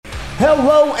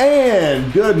Hello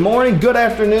and good morning, good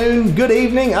afternoon, good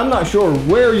evening. I'm not sure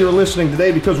where you're listening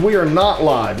today because we are not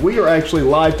live. We are actually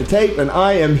live to tape, and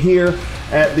I am here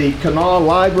at the Knapp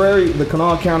Library, the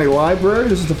Knapp County Library.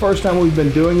 This is the first time we've been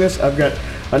doing this. I've got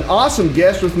an awesome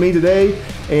guest with me today,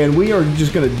 and we are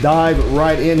just going to dive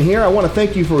right in here. I want to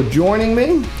thank you for joining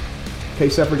me. In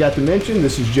case I forgot to mention,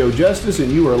 this is Joe Justice,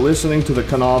 and you are listening to the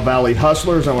Kanawha Valley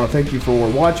Hustlers. I want to thank you for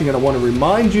watching, and I want to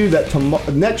remind you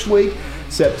that next week,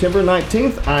 September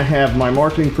 19th, I have my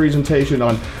marketing presentation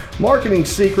on marketing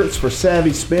secrets for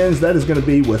savvy spins. That is going to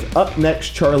be with Up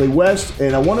Next Charlie West.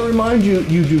 And I want to remind you,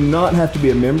 you do not have to be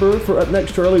a member for Up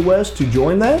Next Charlie West to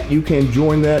join that. You can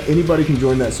join that. Anybody can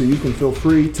join that, so you can feel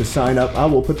free to sign up. I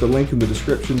will put the link in the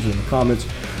descriptions and the comments.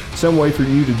 Some way for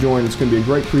you to join. It's going to be a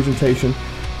great presentation,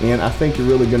 and I think you're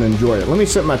really going to enjoy it. Let me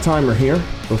set my timer here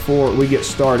before we get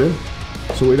started,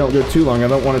 so we don't go too long. I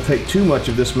don't want to take too much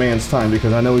of this man's time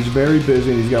because I know he's very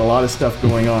busy and he's got a lot of stuff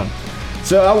going on.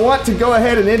 So I want to go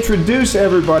ahead and introduce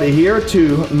everybody here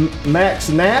to Max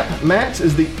Knapp. Max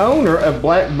is the owner of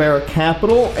Black Bear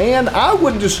Capital, and I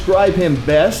would describe him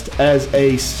best as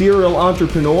a serial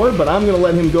entrepreneur, but I'm going to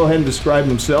let him go ahead and describe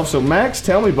himself. So Max,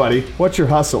 tell me, buddy, what's your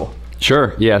hustle?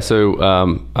 Sure. Yeah. So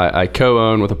I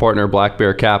co-own with a partner, Black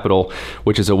Bear Capital,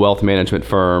 which is a wealth management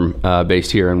firm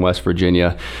based here in West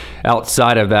Virginia.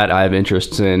 Outside of that, I have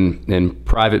interests in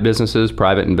private businesses,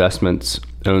 private investments,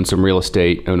 own some real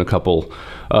estate, own a couple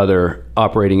other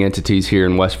operating entities here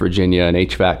in West Virginia, an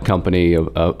HVAC company,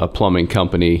 a plumbing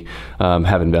company,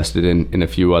 have invested in a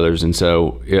few others. And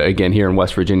so again, here in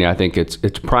West Virginia, I think it's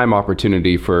prime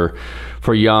opportunity for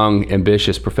young,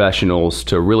 ambitious professionals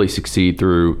to really succeed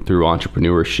through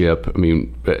entrepreneurship. I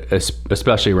mean,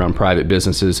 especially around private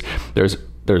businesses,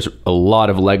 there's a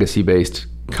lot of legacy-based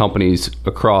companies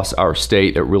across our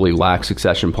state that really lack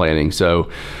succession planning. So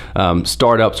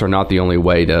startups are not the only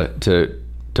way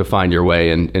to find your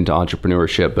way into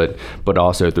entrepreneurship, but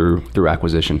also through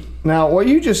acquisition. Now, what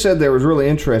you just said there was really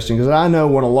interesting, because I know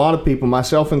when a lot of people,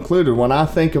 myself included, when I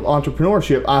think of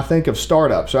entrepreneurship, I think of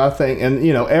startups. So I think, and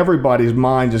everybody's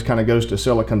mind just kind of goes to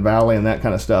Silicon Valley and that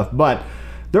kind of stuff. But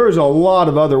there is a lot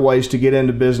of other ways to get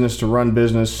into business, to run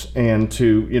business, and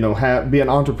to be an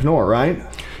entrepreneur, right?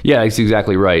 Yeah, that's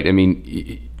exactly right. I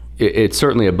mean, it's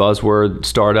certainly a buzzword,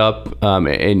 startup,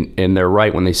 and they're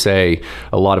right when they say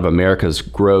a lot of America's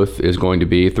growth is going to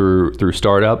be through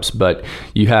startups, but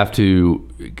you have to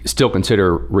still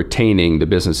consider retaining the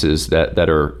businesses that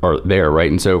are there, right?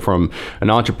 And so from an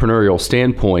entrepreneurial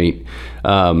standpoint,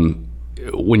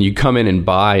 when you come in and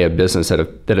buy a business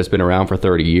that has been around for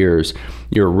 30 years,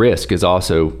 your risk is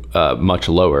also much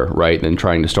lower, right, than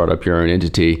trying to start up your own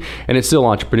entity. And it's still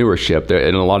entrepreneurship.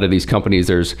 In a lot of these companies,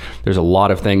 there's a lot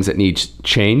of things that need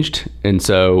changed. And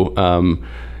so,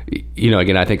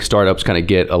 again, I think startups kind of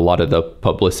get a lot of the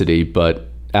publicity, but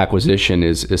acquisition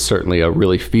is certainly a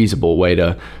really feasible way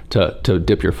to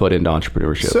dip your foot into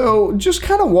entrepreneurship. So just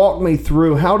kind of walk me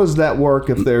through, how does that work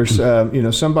if there's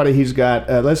somebody, he's got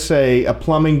let's say a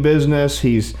plumbing business,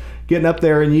 he's getting up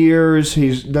there in years,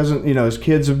 his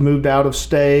kids have moved out of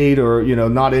state, or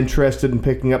not interested in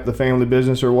picking up the family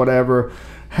business or whatever.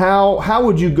 How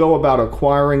would you go about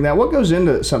acquiring that? What goes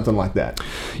into something like that?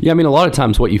 Yeah, I mean, a lot of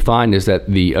times what you find is that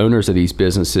the owners of these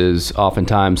businesses,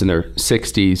 oftentimes in their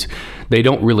 60s, they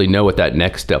don't really know what that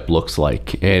next step looks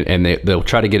like. And they'll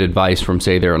try to get advice from,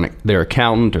 say, their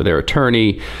accountant or their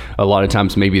attorney. A lot of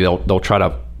times maybe they'll try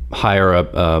to hire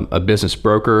a business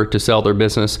broker to sell their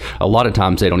business. A lot of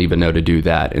times they don't even know to do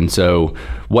that. And so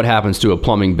what happens to a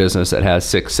plumbing business that has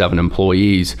 6-7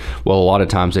 employees? Well, a lot of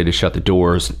times they just shut the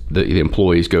doors. The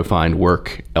employees go find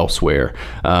work elsewhere.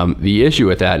 The issue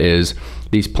with that is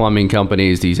these plumbing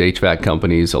companies, these HVAC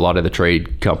companies, a lot of the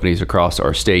trade companies across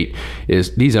our state,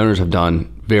 is these owners have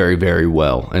done very, very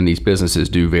well, and these businesses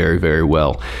do very, very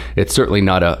well. It's certainly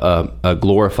not a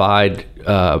glorified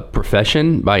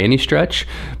profession by any stretch,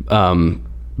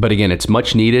 but again, it's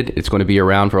much needed. It's going to be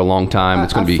around for a long time.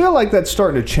 I feel like that's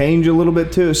starting to change a little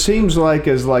bit too. It seems like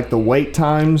the wait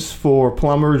times for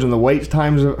plumbers and the wait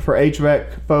times for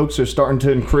HVAC folks are starting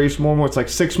to increase more and more. It's like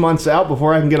 6 months out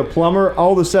before I can get a plumber.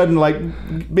 All of a sudden,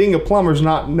 like, being a plumber is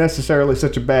not necessarily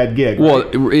such a bad gig.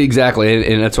 Right? Well,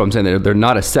 exactly, and that's what I'm saying. They're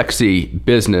not a sexy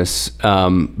business,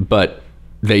 but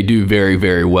they do very,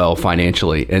 very well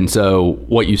financially. And so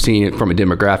what you've seen from a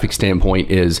demographic standpoint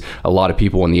is a lot of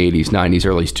people in the 80s, 90s,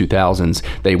 early 2000s,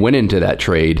 they went into that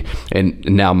trade. And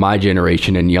now my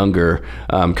generation and younger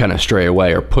kind of stray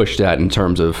away or push that in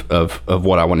terms of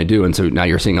what I want to do. And so now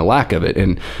you're seeing a lack of it.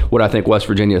 And what I think West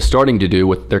Virginia is starting to do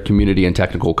with their community and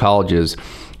technical colleges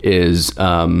is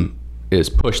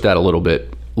push that a little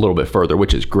bit little bit further,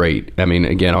 which is great. I mean,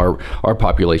 again, our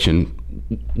population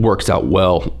works out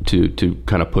well to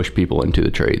kind of push people into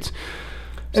the trades.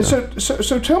 And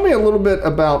so tell me a little bit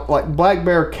about like Black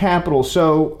Bear Capital.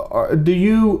 So do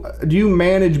you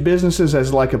manage businesses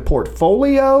as like a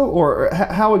portfolio, or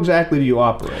how exactly do you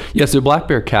operate? Yeah, so Black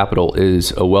Bear Capital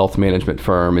is a wealth management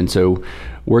firm, and so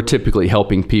we're typically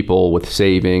helping people with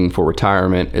saving for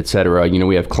retirement, et cetera. You know,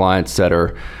 we have clients that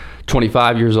are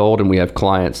 25 years old, and we have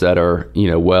clients that are, you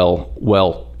know,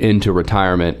 well into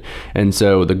retirement. And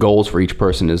so the goals for each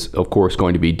person is, of course,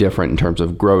 going to be different in terms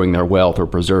of growing their wealth or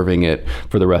preserving it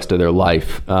for the rest of their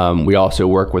life. We also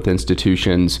work with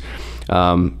institutions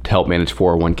to help manage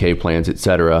 401k plans, et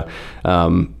cetera.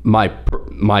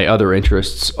 My other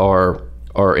interests are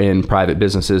in private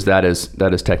businesses. That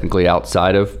is technically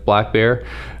outside of Black Bear.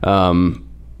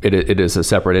 It is a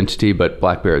separate entity, but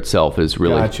Black Bear itself is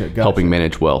really Gotcha. helping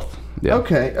manage wealth. Yeah.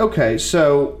 Okay.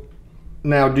 So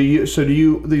now do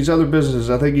you these other businesses,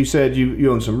 I think you said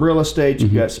you own some real estate,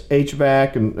 you've got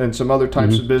HVAC and some other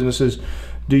types of businesses.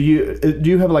 Do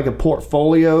you have like a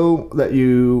portfolio that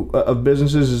of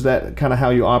businesses? Is that kind of how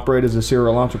you operate as a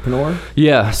serial entrepreneur?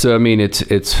 Yeah. So I mean,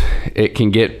 it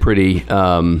can get pretty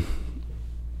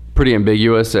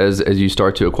ambiguous as you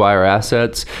start to acquire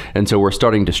assets, and so we're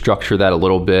starting to structure that a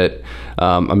little bit.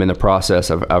 I'm in the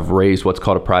process. I've raised what's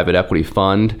called a private equity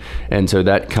fund, and so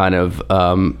that kind of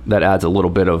that adds a little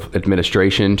bit of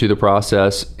administration to the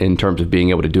process in terms of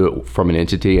being able to do it from an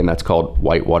entity, and that's called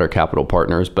Whitewater Capital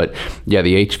Partners. But yeah,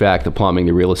 the HVAC, the plumbing,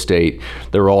 the real estate,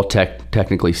 they're all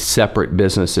technically separate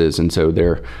businesses, and so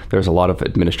there's a lot of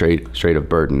administrative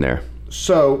burden there.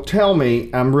 So tell me,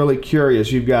 I'm really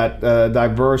curious. You've got a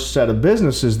diverse set of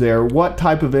businesses there. What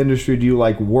type of industry do you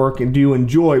like working? Do you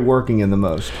enjoy working in the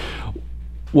most?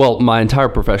 Well, my entire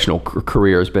professional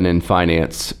career has been in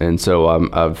finance, and so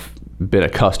I've been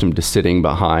accustomed to sitting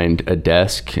behind a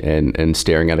desk and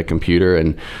staring at a computer,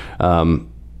 and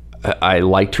I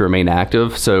like to remain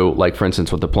active. So like, for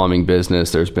instance, with the plumbing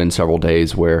business, there's been several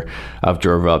days where I've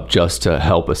drove up just to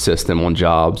help assist them on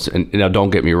jobs. And, you know, don't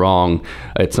get me wrong,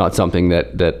 it's not something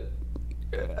that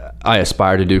I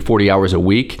aspire to do 40 hours a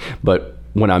week, but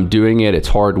when I'm doing it, it's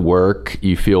hard work.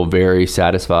 You feel very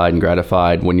satisfied and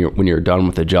gratified when you're done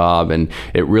with the job, and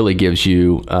it really gives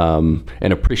you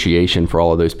an appreciation for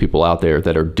all of those people out there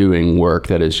that are doing work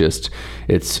that is just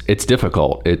it's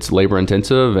difficult, it's labor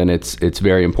intensive, and it's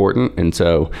very important. And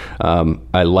so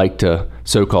I like to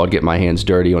so-called get my hands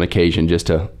dirty on occasion just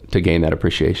to gain that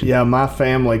appreciation. Yeah, my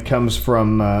family comes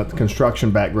from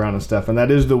construction background and stuff, and that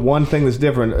is the one thing that's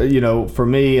different. You know, for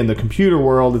me in the computer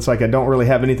world, it's like I don't really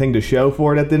have anything to show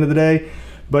for it at the end of the day.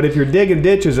 But if you're digging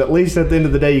ditches, at least at the end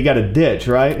of the day, you got a ditch,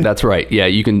 right? That's right. Yeah,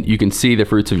 you can see the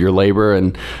fruits of your labor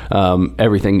and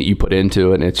everything that you put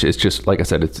into it. And it's just like I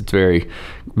said, it's very,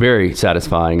 very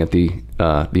satisfying at the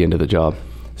end of the job.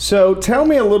 So tell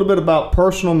me a little bit about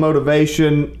personal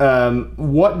motivation.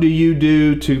 What do you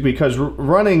do because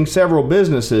running several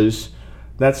businesses,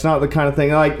 that's not the kind of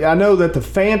thing. Like, I know that the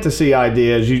fantasy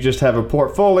idea is you just have a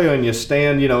portfolio and you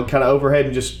stand, you know, kind of overhead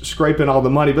and just scraping all the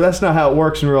money, but that's not how it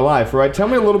works in real life, right? Tell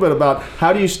me a little bit about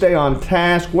how do you stay on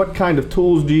task? What kind of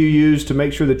tools do you use to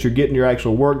make sure that you're getting your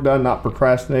actual work done, not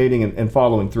procrastinating and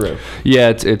following through? Yeah,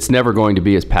 it's never going to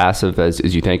be as passive as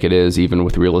you think it is, even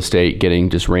with real estate, getting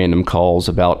just random calls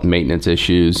about maintenance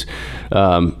issues.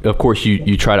 Of course,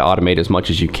 you try to automate as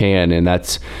much as you can, and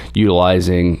that's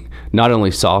utilizing not only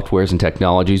softwares and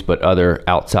technologies, but other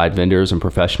outside vendors and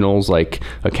professionals like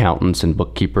accountants and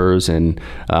bookkeepers and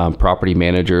property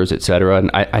managers, et cetera.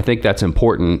 And I think that's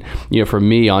important. You know, for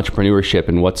me, entrepreneurship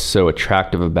and what's so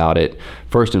attractive about it,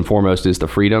 first and foremost, is the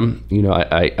freedom. You know,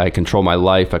 I control my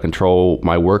life, I control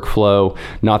my workflow.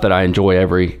 Not that I enjoy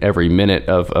every minute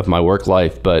of my work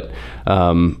life, but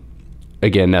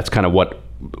again,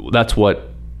 that's what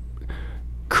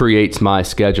creates my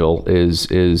schedule is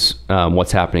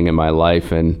what's happening in my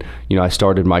life. And you know, I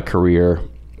started my career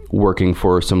working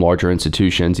for some larger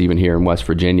institutions, even here in West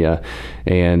Virginia,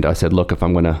 and I said, look, if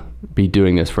I'm going to be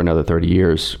doing this for another 30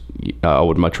 years, I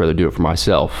would much rather do it for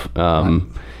myself,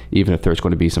 even if there's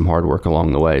going to be some hard work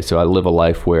along the way. So I live a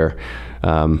life where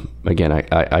again,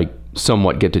 I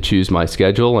somewhat get to choose my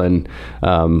schedule, and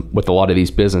with a lot of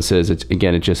these businesses, it's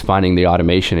just finding the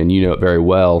automation, and you know it very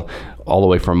well, all the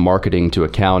way from marketing to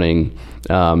accounting,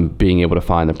 being able to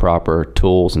find the proper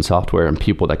tools and software and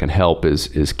people that can help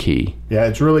is key. Yeah,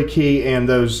 it's really key. And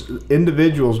those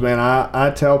individuals, man,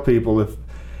 I tell people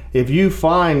if you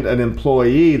find an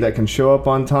employee that can show up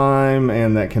on time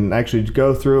and that can actually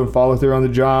go through and follow through on the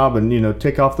job and,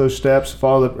 tick off those steps,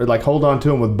 hold on to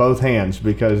them with both hands,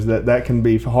 because that can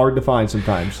be hard to find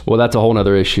sometimes. Well, that's a whole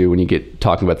other issue when you get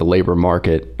talking about the labor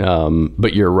market.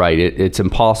 But you're right. It's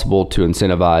impossible to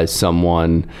incentivize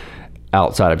someone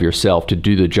outside of yourself to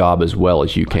do the job as well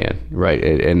as you can, right?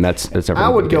 And that's I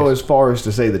would go as far as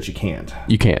to say that you can't.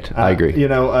 You can't. I agree.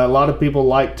 A lot of people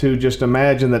like to just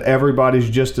imagine that everybody's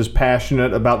just as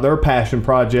passionate about their passion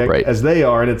project as they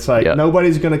are, and it's like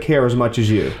nobody's going to care as much as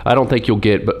you. I don't think you'll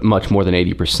get much more than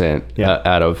 80%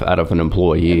 out of an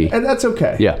employee, and that's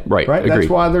okay. Yeah, right. Right. Agreed. That's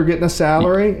why they're getting a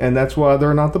salary, and that's why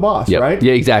they're not the boss. Right.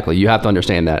 Yeah, exactly. You have to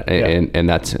understand that, and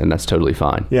that's totally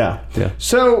fine. Yeah.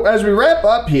 So as we wrap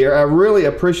up here, I really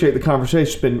appreciate the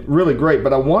conversation. It's been really great,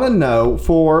 but I want to know,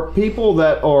 for people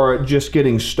that are just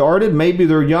getting started, maybe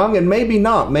they're young and maybe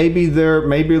not, maybe they're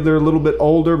a little bit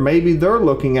older, maybe they're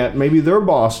looking at, maybe their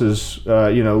bosses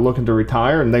looking to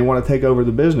retire and they want to take over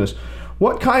the business.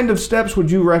 What kind of steps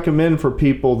would you recommend for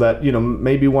people that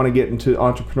maybe want to get into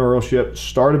entrepreneurship,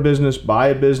 start a business, buy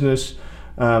a business?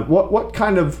 What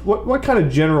kind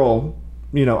of general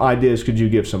ideas could you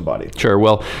give somebody? Sure.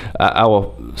 Well, I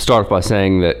will start off by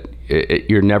saying that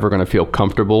you're never going to feel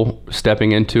comfortable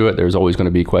stepping into it. There's always going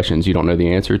to be questions you don't know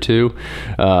the answer to.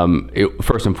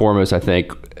 First and foremost, I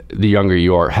think the younger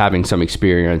you are, having some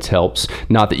experience helps.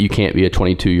 Not that you can't be a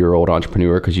 22-year-old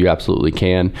entrepreneur, because you absolutely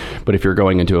can. But if you're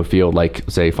going into a field like,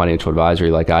 say, financial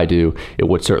advisory like I do, it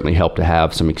would certainly help to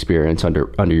have some experience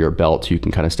under your belt so you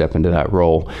can kind of step into that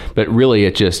role. But really,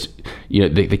 it just,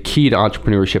 the key to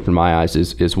entrepreneurship in my eyes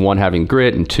is one, having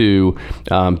grit, and two,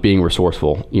 being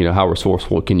resourceful. How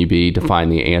resourceful can you be to find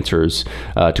the answers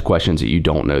to questions that you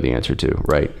don't know the answer to,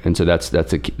 right? And so that's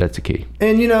a key.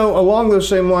 And along those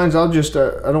same lines, I'll just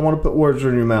I don't want to put words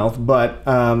in your mouth, but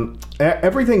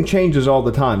everything changes all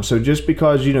the time. So just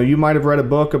because you might have read a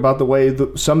book about the way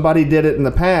somebody did it in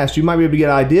the past, you might be able to get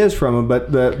ideas from them,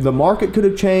 but the market could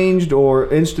have changed,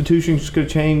 or institutions could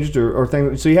have changed, or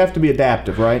things. So you have to be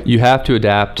adaptive, right? You have to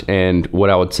adapt. And what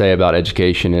I would say about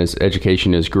education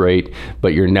is great,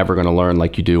 but you're never going to learn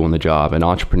like you do on the job. And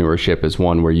entrepreneurship is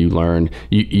one where you learn,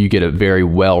 you get a very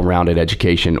well-rounded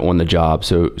education on the job.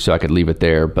 So I could leave it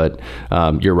there, but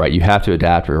you're right. You have to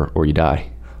adapt or you die.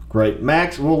 Great.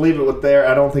 Max, we'll leave it with there.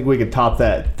 I don't think we could top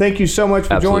that. Thank you so much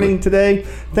for joining today.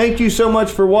 Thank you so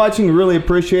much for watching. Really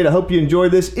appreciate it. I hope you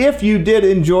enjoyed this. If you did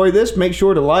enjoy this, make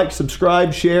sure to like,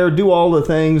 subscribe, share, do all the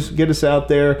things, get us out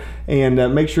there, and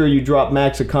make sure you drop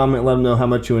Max a comment, let him know how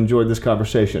much you enjoyed this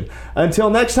conversation. Until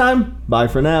next time, bye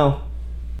for now.